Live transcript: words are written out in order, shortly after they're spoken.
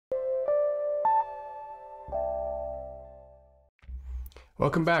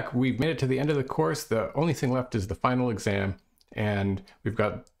Welcome back. We've made it to the end of the course. The only thing left is the final exam, and we've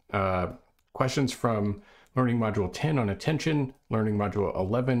got questions from Learning Module 10 on attention, Learning Module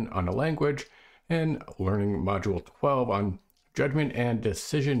 11 on a language, and Learning Module 12 on judgment and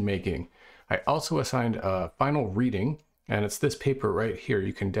decision making. I also assigned a final reading, and it's this paper right here.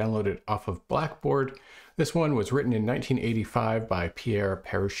 You can download it off of Blackboard. This one was written in 1985 by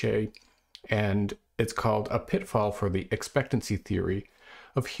Perruchet, and it's called A Pitfall for the Expectancy Theory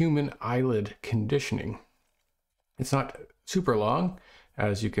of Human Eyelid Conditioning. It's not super long,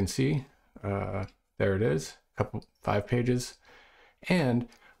 as you can see. There it is, 5 pages. And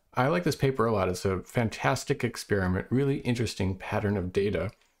I like this paper a lot. It's a fantastic experiment, really interesting pattern of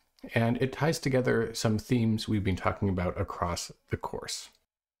data, and it ties together some themes we've been talking about across the course.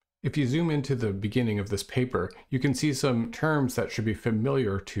 If you zoom into the beginning of this paper, you can see some terms that should be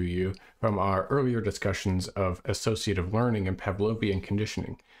familiar to you from our earlier discussions of associative learning and Pavlovian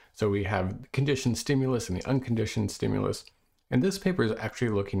conditioning. So we have the conditioned stimulus and the unconditioned stimulus. And this paper is actually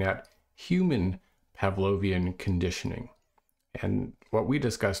looking at human Pavlovian conditioning. And what we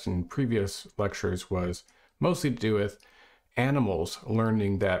discussed in previous lectures was mostly to do with animals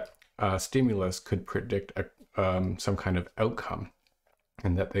learning that stimulus could predict some kind of outcome,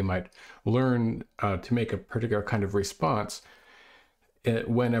 and that they might learn to make a particular kind of response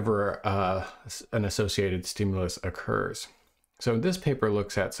whenever an associated stimulus occurs. So this paper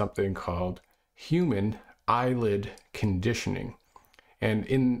looks at something called human eyelid conditioning. And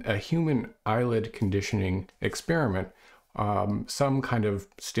in a human eyelid conditioning experiment, some kind of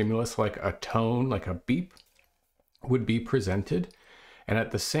stimulus like a tone, like a beep, would be presented. And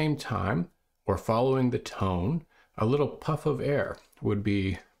at the same time, or following the tone, a little puff of air would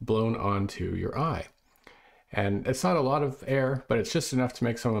be blown onto your eye. And it's not a lot of air, but it's just enough to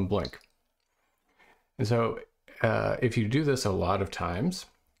make someone blink. And so if you do this a lot of times,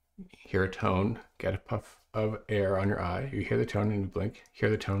 hear a tone, get a puff of air on your eye, you hear the tone and you blink,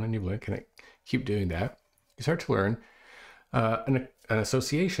 hear the tone and you blink, and keep doing that, you start to learn an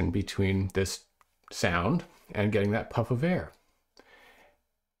association between this sound and getting that puff of air.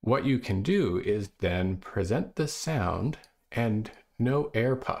 What you can do is then present the sound and no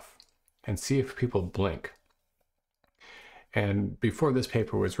air puff and see if people blink. And before this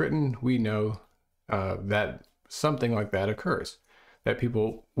paper was written, we know that something like that occurs, that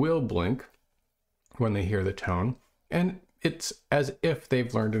people will blink when they hear the tone. And it's as if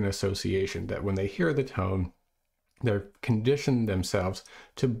they've learned an association, that when they hear the tone, they're conditioned themselves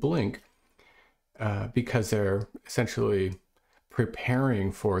to blink because they're essentially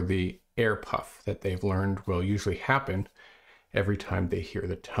preparing for the air puff that they've learned will usually happen every time they hear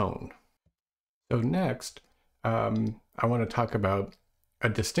the tone. So next, I want to talk about a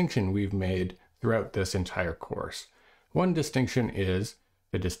distinction we've made throughout this entire course. One distinction is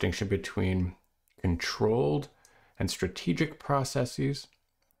the distinction between controlled and strategic processes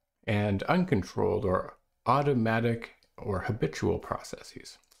and uncontrolled or automatic or habitual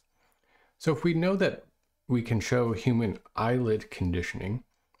processes. So if we know that we can show human eyelid conditioning,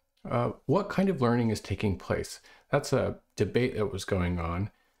 what kind of learning is taking place? That's a debate that was going on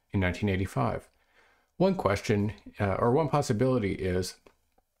in 1985. One question or one possibility is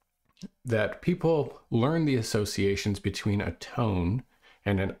that people learn the associations between a tone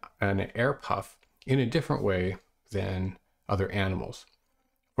and an air puff in a different way than other animals.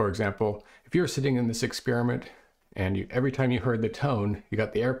 For example, if you were sitting in this experiment and every time you heard the tone, you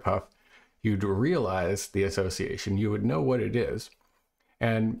got the air puff, you'd realize the association, you would know what it is,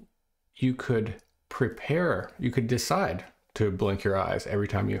 and you could prepare, you could decide to blink your eyes every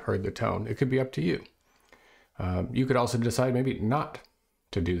time you heard the tone. It could be up to you. You could also decide maybe not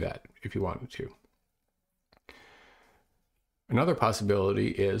to do that if you wanted to. Another possibility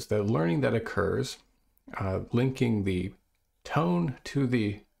is the learning that occurs linking the tone to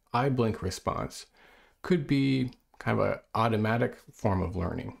the eye blink response could be kind of an automatic form of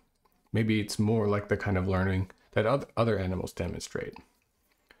learning. Maybe it's more like the kind of learning that other animals demonstrate.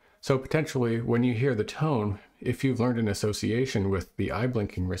 So potentially when you hear the tone, if you've learned an association with the eye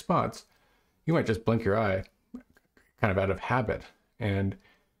blinking response, you might just blink your eye kind of out of habit. And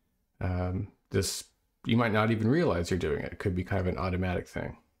you might not even realize you're doing it. It could be kind of an automatic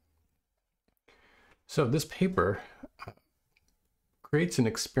thing. So this paper creates an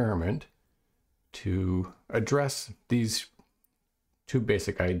experiment to address these two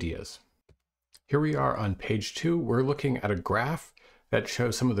basic ideas. Here we are on page 2. We're looking at a graph that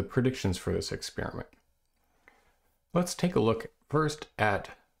shows some of the predictions for this experiment. Let's take a look first at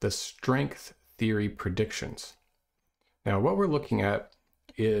the strength theory predictions. Now, what we're looking at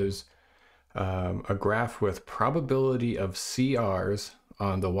is a graph with probability of CRs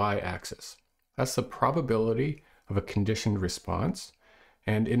on the y-axis. That's the probability of a conditioned response.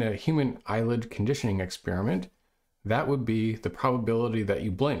 And in a human eyelid conditioning experiment, that would be the probability that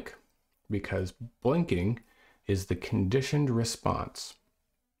you blink, because blinking is the conditioned response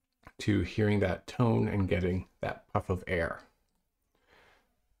to hearing that tone and getting that puff of air.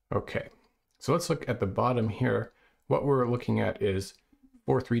 Okay, so let's look at the bottom here. What we're looking at is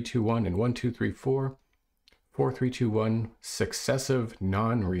 4, 3, 2, 1 and 1, 2, 3, 4. 4, 3, 2, 1 successive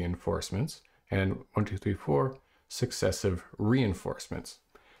non-reinforcements, and 1, 2, 3, 4 successive reinforcements.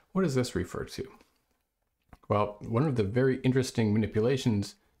 What does this refer to? Well, one of the very interesting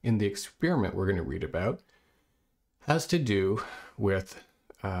manipulations in the experiment we're going to read about has to do with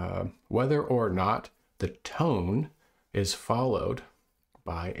whether or not the tone is followed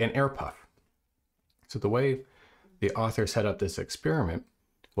by an air puff. So the way the author set up this experiment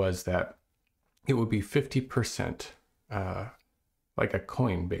was that it would be 50% like a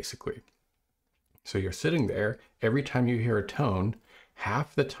coin, basically. So you're sitting there, every time you hear a tone,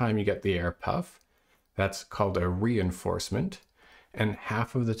 half the time you get the air puff, that's called a reinforcement, and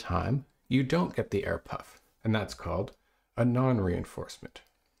half of the time you don't get the air puff, and that's called a non-reinforcement.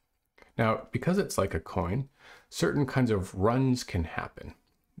 Now, because it's like a coin, certain kinds of runs can happen.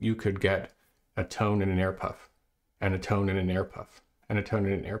 You could get a tone and an air puff, and a tone and an air puff, and a tone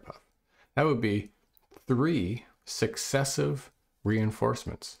and an air puff. That would be 3 successive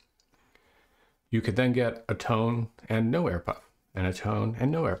reinforcements. You could then get a tone and no air puff, and a tone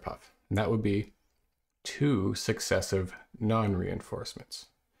and no air puff. And that would be 2 successive non-reinforcements.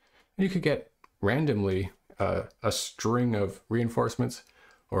 And you could get randomly a string of reinforcements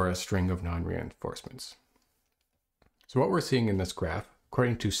or a string of non-reinforcements. So what we're seeing in this graph,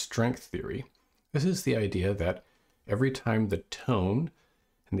 according to strength theory, this is the idea that every time the tone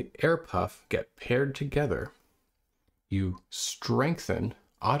and the air puff get paired together, you strengthen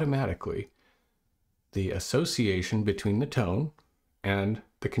automatically the association between the tone and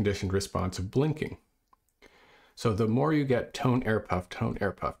the conditioned response of blinking. So the more you get tone, air puff, tone,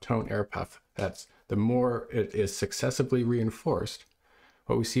 air puff, tone, air puff, that's the more it is successively reinforced.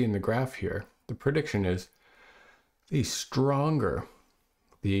 What we see in the graph here, the prediction is the stronger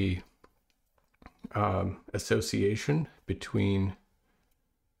the association between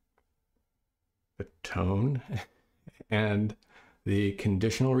the tone and the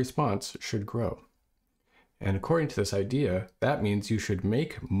conditional response should grow. And according to this idea, that means you should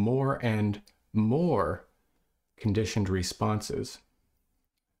make more and more conditioned responses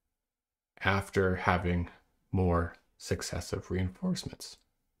after having more successive reinforcements.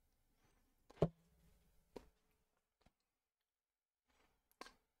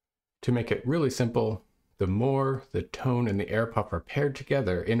 To make it really simple, the more the tone and the air puff are paired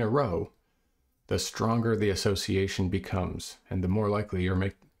together in a row, the stronger the association becomes, and the more likely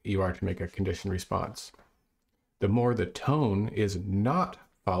you are to make a conditioned response. The more the tone is not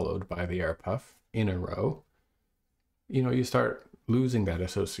followed by the air puff in a row, you start losing that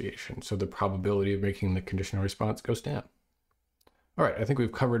association. So the probability of making the conditional response goes down. All right, I think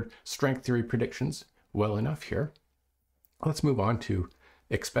we've covered strength theory predictions well enough here. Let's move on to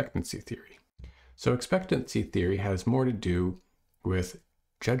expectancy theory. So expectancy theory has more to do with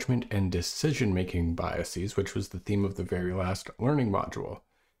judgment and decision-making biases, which was the theme of the very last learning module.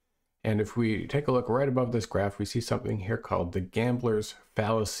 And if we take a look right above this graph, we see something here called the gambler's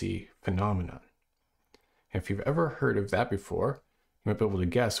fallacy phenomenon. If you've ever heard of that before, you might be able to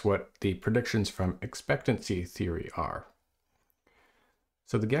guess what the predictions from expectancy theory are.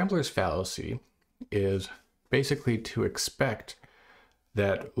 So the gambler's fallacy is basically to expect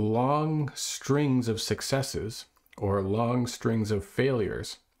that long strings of successes or long strings of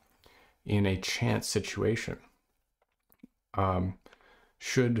failures in a chance situation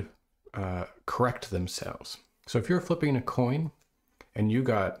should correct themselves. So if you're flipping a coin and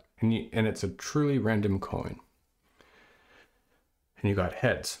and it's a truly random coin, and you got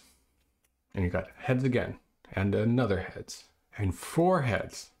heads, and you got heads again, and another heads, and 4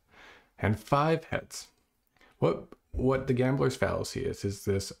 heads, and 5 heads. What the gambler's fallacy is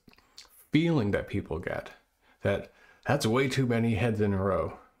this feeling that people get that that's way too many heads in a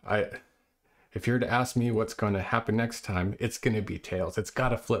row. If you're to ask me what's going to happen next time, it's going to be tails. It's got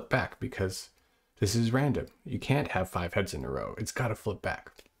to flip back because this is random. You can't have 5 heads in a row. It's got to flip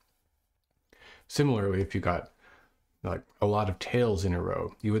back. Similarly, if you got like a lot of tails in a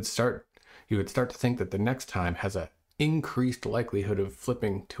row, you would start to think that the next time has an increased likelihood of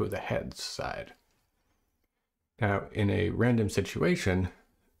flipping to the heads side. Now, in a random situation,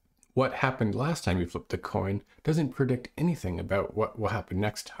 what happened last time you flipped the coin doesn't predict anything about what will happen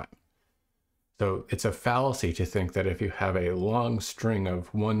next time. So it's a fallacy to think that if you have a long string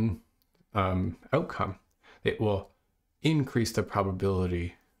of one outcome, it will increase the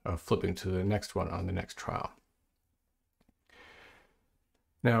probability of flipping to the next one on the next trial.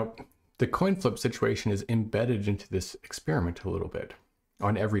 Now, the coin flip situation is embedded into this experiment a little bit.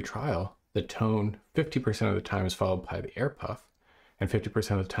 On every trial, the tone 50% of the time is followed by the air puff, and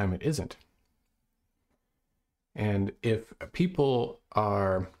 50% of the time it isn't. And if people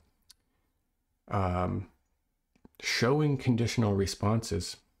are showing conditional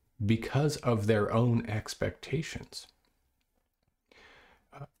responses because of their own expectations,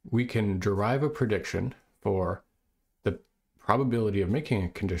 we can derive a prediction for the probability of making a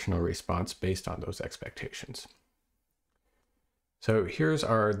conditional response based on those expectations. So here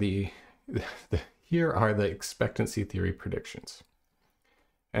are the expectancy theory predictions.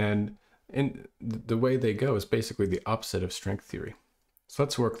 And the way they go is basically the opposite of strength theory. So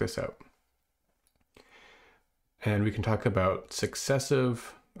let's work this out. And we can talk about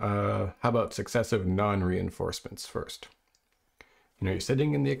successive, how about successive non-reinforcements first? You know, you're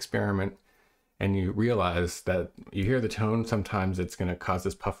sitting in the experiment and you realize that you hear the tone, sometimes it's going to cause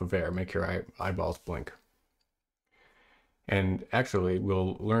this puff of air, make your eyeballs blink. And actually,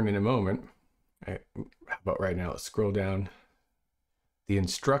 we'll learn in a moment. How about right now? Let's scroll down. The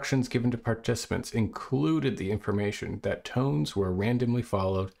instructions given to participants included the information that tones were randomly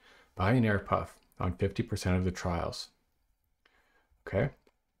followed by an air puff on 50% of the trials. Okay?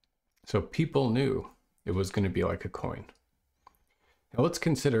 So people knew it was going to be like a coin. Now let's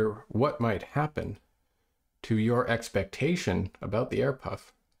consider what might happen to your expectation about the air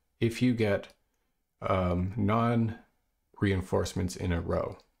puff if you get non-reinforcements in a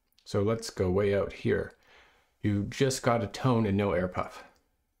row. So let's go way out here. You just got a tone and no air puff.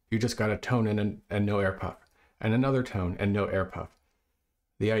 You just got a tone and no air puff. And another tone and no air puff.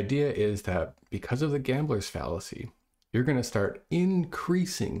 The idea is that because of the gambler's fallacy, you're going to start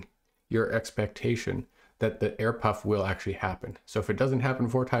increasing your expectation that the air puff will actually happen. So if it doesn't happen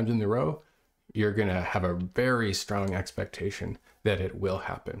 4 times in a row, you're going to have a very strong expectation that it will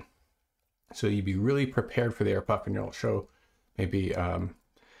happen. So you'd be really prepared for the air puff, and you'll show maybe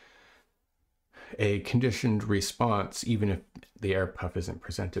a conditioned response even if the air puff isn't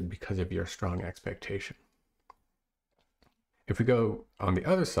presented because of your strong expectation. If we go on the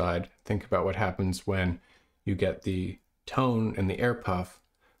other side, think about what happens when you get the tone and the air puff.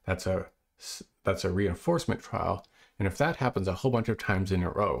 That's a reinforcement trial. And if that happens a whole bunch of times in a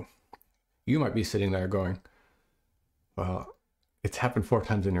row, you might be sitting there going, well, it's happened 4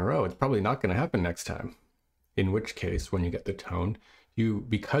 times in a row. It's probably not going to happen next time. In which case, when you get the tone,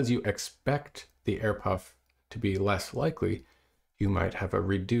 because you expect the air puff to be less likely, you might have a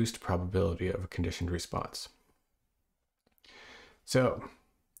reduced probability of a conditioned response. So,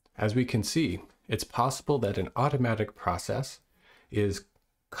 as we can see, it's possible that an automatic process is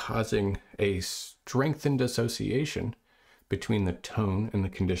causing a strengthened association between the tone and the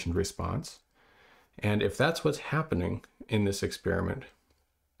conditioned response. And if that's what's happening in this experiment,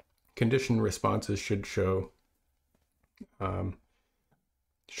 conditioned responses should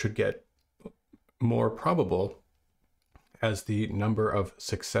get more probable as the number of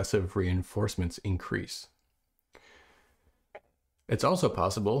successive reinforcements increase. It's also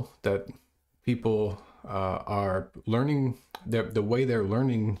possible that people are learning, the way they're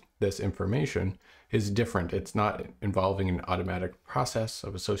learning this information is different. It's not involving an automatic process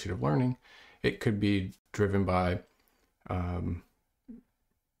of associative learning. It could be driven by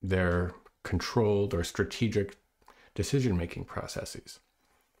their controlled or strategic decision-making processes.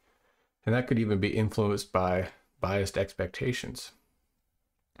 And that could even be influenced by biased expectations.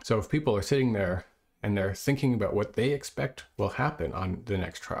 So if people are sitting there and they're thinking about what they expect will happen on the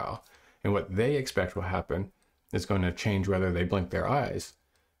next trial, and what they expect will happen is going to change whether they blink their eyes,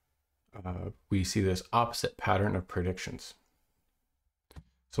 we see this opposite pattern of predictions.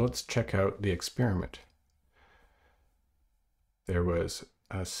 So let's check out the experiment. There was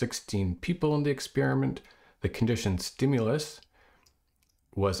 16 people in the experiment. The conditioned stimulus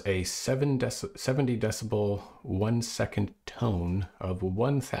was a 70 decibel 1 second tone of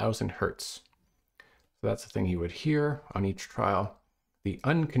 1000 hertz. So that's the thing you would hear on each trial. The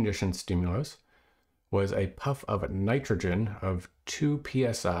unconditioned stimulus was a puff of nitrogen of 2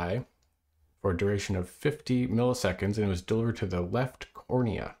 PSI for a duration of 50 milliseconds, and it was delivered to the left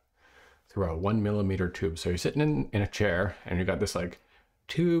cornea through a 1 millimeter tube. So you're sitting in a chair and you got this like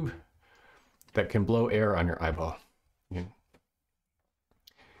tube that can blow air on your eyeball.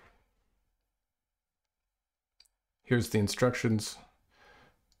 Here's the instructions.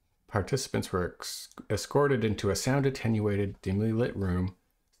 Participants were escorted into a sound attenuated, dimly lit room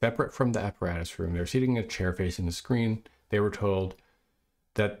separate from the apparatus room. They were sitting in a chair facing the screen. They were told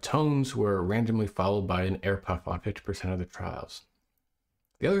that tones were randomly followed by an air puff on 50% of the trials.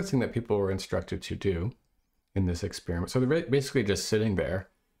 The other thing that people were instructed to do in this experiment, so they're basically just sitting there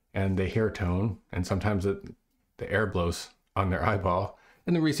and they hear a tone, and sometimes the air blows on their eyeball,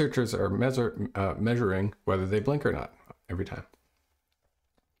 and the researchers are measuring whether they blink or not every time.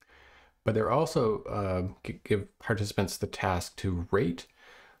 But they're also give participants the task to rate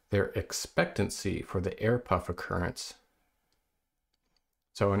their expectancy for the air puff occurrence.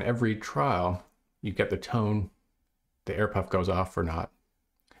 So in every trial, you get the tone, the air puff goes off or not,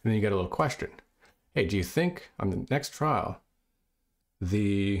 and then you get a little question. Hey, do you think on the next trial,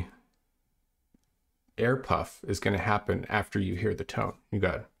 the air puff is going to happen after you hear the tone? You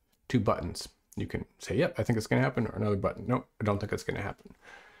got two buttons. You can say, yep, I think it's going to happen, or another button. Nope, I don't think it's going to happen.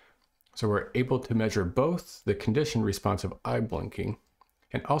 So we're able to measure both the conditioned response of eye blinking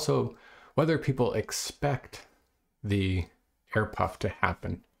and also whether people expect the air puff to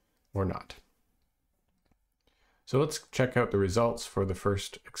happen or not. So let's check out the results for the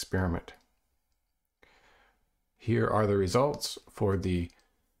first experiment. Here are the results for the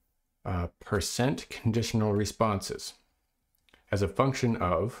percent conditional responses as a function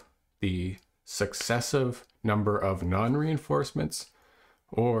of the successive number of non-reinforcements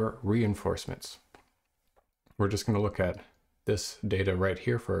or reinforcements. We're just going to look at this data right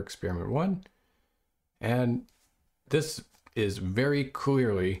here for experiment 1. And this is very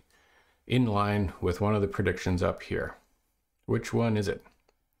clearly in line with one of the predictions up here. Which one is it?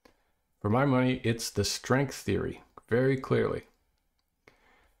 For my money, it's the strength theory, very clearly.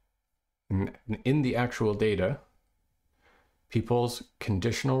 In the actual data, people's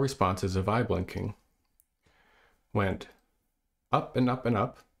conditional responses of eye blinking went up and up and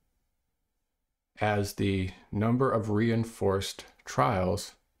up as the number of reinforced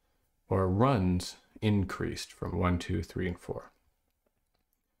trials or runs increased from 1, 2, 3, and 4.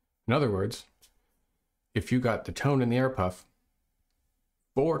 In other words, if you got the tone and the air puff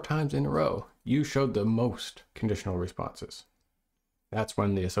 4 times in a row, you showed the most conditional responses. That's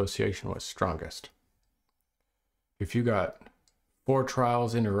when the association was strongest. If you got 4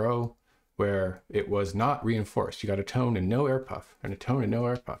 trials in a row where it was not reinforced, you got a tone and no air puff, and a tone and no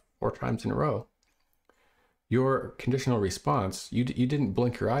air puff 4 times in a row, your conditional response, you didn't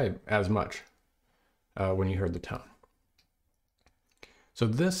blink your eye as much when you heard the tone. So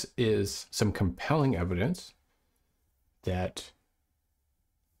this is some compelling evidence that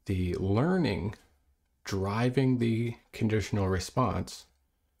the learning driving the conditional response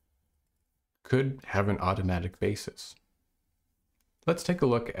could have an automatic basis. Let's take a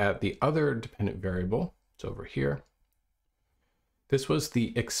look at the other dependent variable. It's over here. This was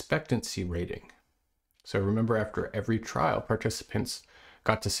the expectancy rating. So remember, after every trial, participants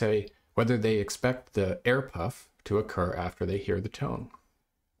got to say whether they expect the air puff to occur after they hear the tone.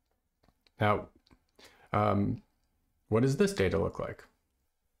 Now, what does this data look like?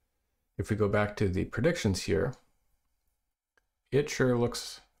 If we go back to the predictions here, it sure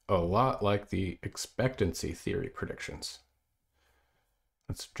looks a lot like the expectancy theory predictions.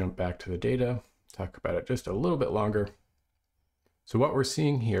 Let's jump back to the data, talk about it just a little bit longer. So what we're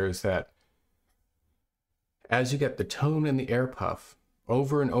seeing here is that as you get the tone and the air puff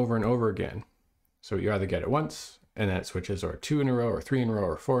over and over and over again, so you either get it once and then it switches, or 2 in a row, or 3 in a row,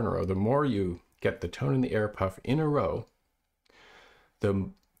 or 4 in a row, the more you get the tone and the air puff in a row,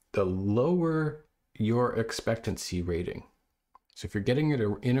 the lower your expectancy rating. So if you're getting it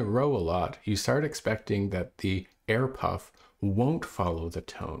in a row a lot, you start expecting that the air puff won't follow the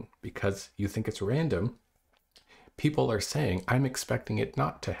tone because you think it's random. People are saying, I'm expecting it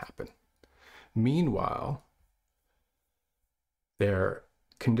not to happen. Meanwhile, their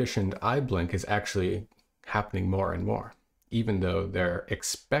conditioned eye blink is actually happening more and more, even though they're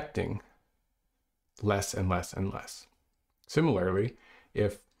expecting less and less and less. Similarly,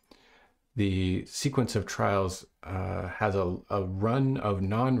 if the sequence of trials has a run of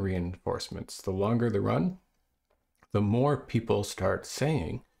non-reinforcements, the longer the run, the more people start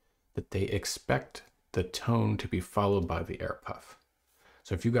saying that they expect the tone to be followed by the air puff.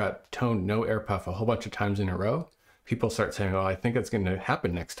 So if you got tone, no air puff a whole bunch of times in a row, people start saying, oh, I think it's going to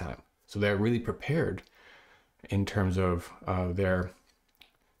happen next time. So they're really prepared in terms of their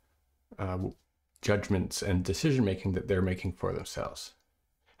judgments and decision-making that they're making for themselves.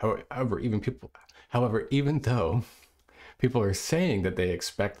 However, even though people are saying that they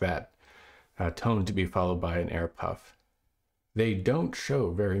expect that tone to be followed by an air puff, they don't show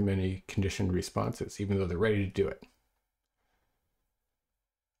very many conditioned responses, even though they're ready to do it.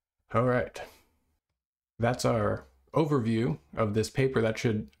 All right. That's our overview of this paper. That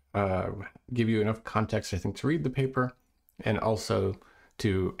should give you enough context, I think, to read the paper and also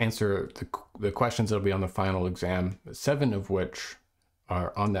to answer the questions that'll be on the final exam, 7 of which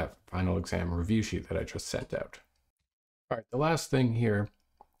are on that final exam review sheet that I just sent out. All right, the last thing here,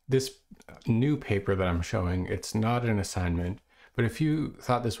 this new paper that I'm showing, it's not an assignment, but if you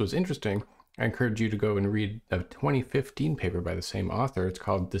thought this was interesting, I encourage you to go and read a 2015 paper by the same author. It's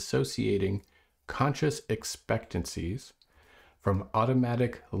called Dissociating Conscious Expectancies from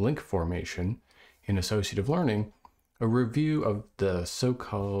Automatic Link Formation in Associative Learning, a review of the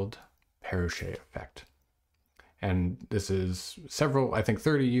so-called Perruchet effect. And this is several, I think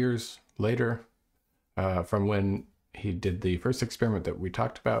 30 years later from when he did the first experiment that we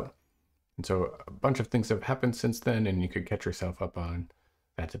talked about. And so a bunch of things have happened since then, and you could catch yourself up on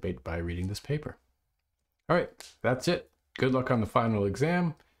that debate by reading this paper. All right, that's it. Good luck on the final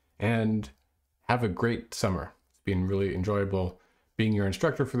exam, and have a great summer. It's been really enjoyable being your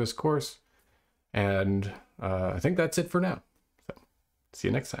instructor for this course, and I think that's it for now. So, see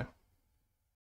you next time.